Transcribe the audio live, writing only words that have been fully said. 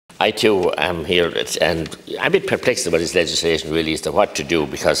I too am here, and I'm a bit perplexed about this legislation really as to what to do,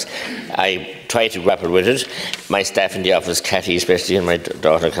 because I try to grapple with it. My staff in the office, Cathy especially, and my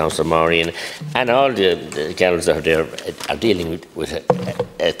daughter, Councillor Maureen, and all the girls that are there are dealing with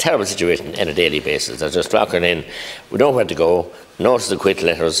a terrible situation on a daily basis. They're just flocking in, we know where to go, notice to quit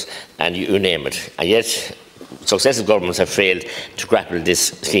letters, and you name it. And yet, successive governments have failed to grapple with this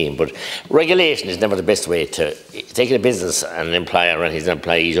scheme. But regulation is never the best way to take a business and an employer and his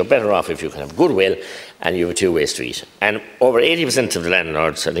employees. You're better off if you can have goodwill and you have a two-way street. And over 80% of the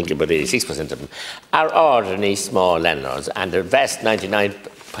landlords, I think about 86% of them, are ordinary small landlords, and the vast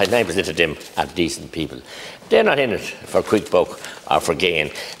 99.9% of them are decent people. They're not in it for quick buck or for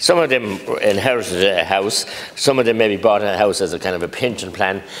gain. Some of them inherited a house, some of them maybe bought a house as a kind of a pension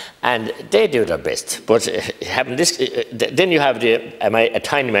plan, and they do their best. But having this, then you have a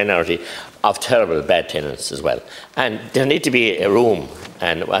tiny minority of terrible bad tenants as well. And there need to be a room,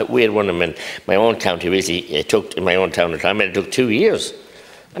 and we had one of them in my own county recently. It took, in my own town at the time, it took 2 years,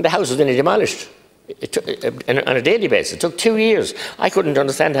 and the house was nearly demolished. It took, on a daily basis. It took 2 years. I couldn't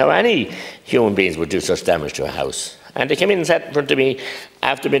understand how any human beings would do such damage to a house. And they came in and sat in front of me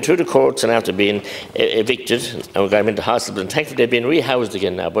after being through the courts and after being evicted, and we got them into hospital, and thankfully they've been rehoused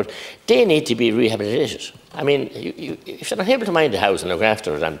again now, but they need to be rehabilitated. I mean, if you're not able to mind the house and look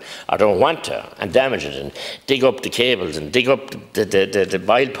after it, or don't want to, and damage it, and dig up the cables, and dig up the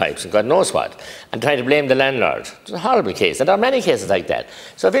bile pipes, and God knows what, and try to blame the landlord, it's a horrible case, and there are many cases like that.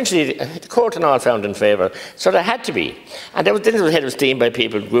 So eventually, the court and all found in favour, so there had to be. And then it was head of steam by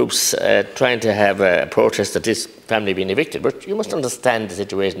people, groups, trying to have a protest at this family being evicted. But you must understand the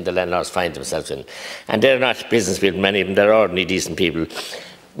situation the landlords find themselves in. And they're not business people, many of them, they're ordinary, decent people,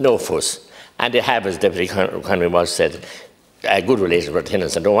 no fuss. And they have, as Deputy Conway Walsh said, a good relation with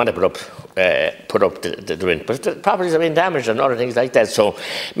tenants and don't want to put up the rent. But the properties are being damaged and other things like that. So,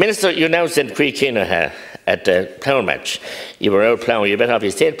 Minister, you now sent Creekina at the plough match. You were out ploughing, you better off you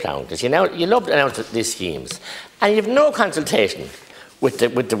stayed ploughing, because you love to announce these schemes. And you have no consultation with the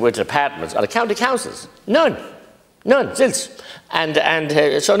departments or the county councils. None. None, zilch.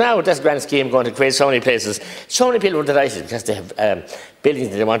 And so now this grand scheme going to create so many places. So many people were delighted because they have buildings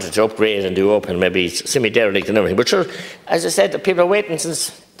that they wanted to upgrade and do up and maybe semi-derelict and everything. But sure, as I said, the people are waiting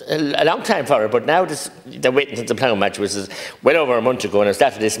since a long time for it, but now they're waiting since the plough match, which is well over a month ago, and it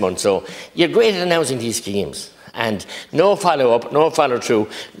started this month. So you're great at announcing these schemes. And no follow-up, no follow-through,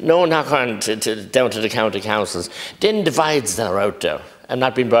 no knock-on down to the county councils. Then divides that are out there and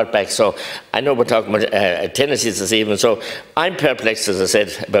not being brought back. So I know we're talking about tenancies this evening, so I'm perplexed, as I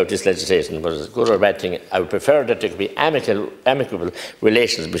said, about this legislation, but it's a good or a bad thing. I would prefer that there could be amicable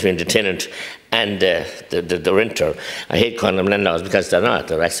relations between the tenant and the renter. I hate calling them landlords because they're not.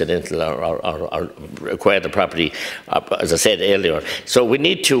 They're accidental or acquire the property, as I said earlier. So we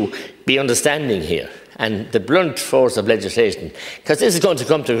need to be understanding here. And the blunt force of legislation, because this is going to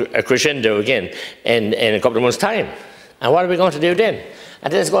come to a crescendo again in a couple of months' time. And what are we going to do then?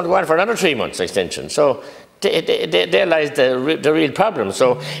 And then it's going to go on for another 3 months extension. So there lies the real problem.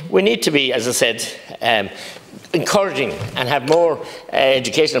 So we need to be, as I said, encouraging and have more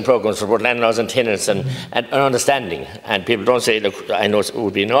educational programs for both landlords and tenants and understanding. And people don't say, look, I know it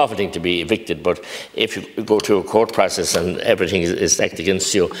would be an awful thing to be evicted, but if you go through a court process and everything is stacked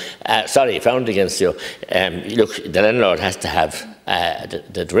against you, found against you, look, the landlord has to have,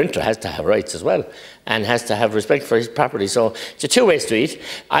 the renter has to have rights as well, and has to have respect for his property. So it's a two-way street.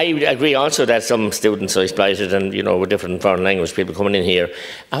 I agree also that some students are exploited and, you know, with different foreign language people coming in here.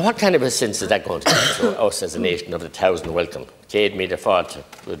 And what kind of a sense is that going to give to us as a nation of the thousand welcome? Cade me the fault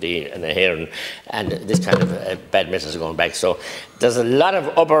with the hair and this kind of bad message going back. So there's a lot of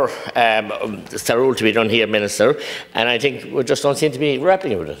other rule to be done here, Minister, and I think we just don't seem to be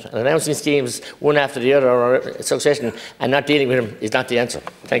grappling with it. And announcing schemes one after the other or succession and not dealing with them is not the answer.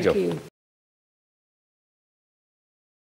 Thank you.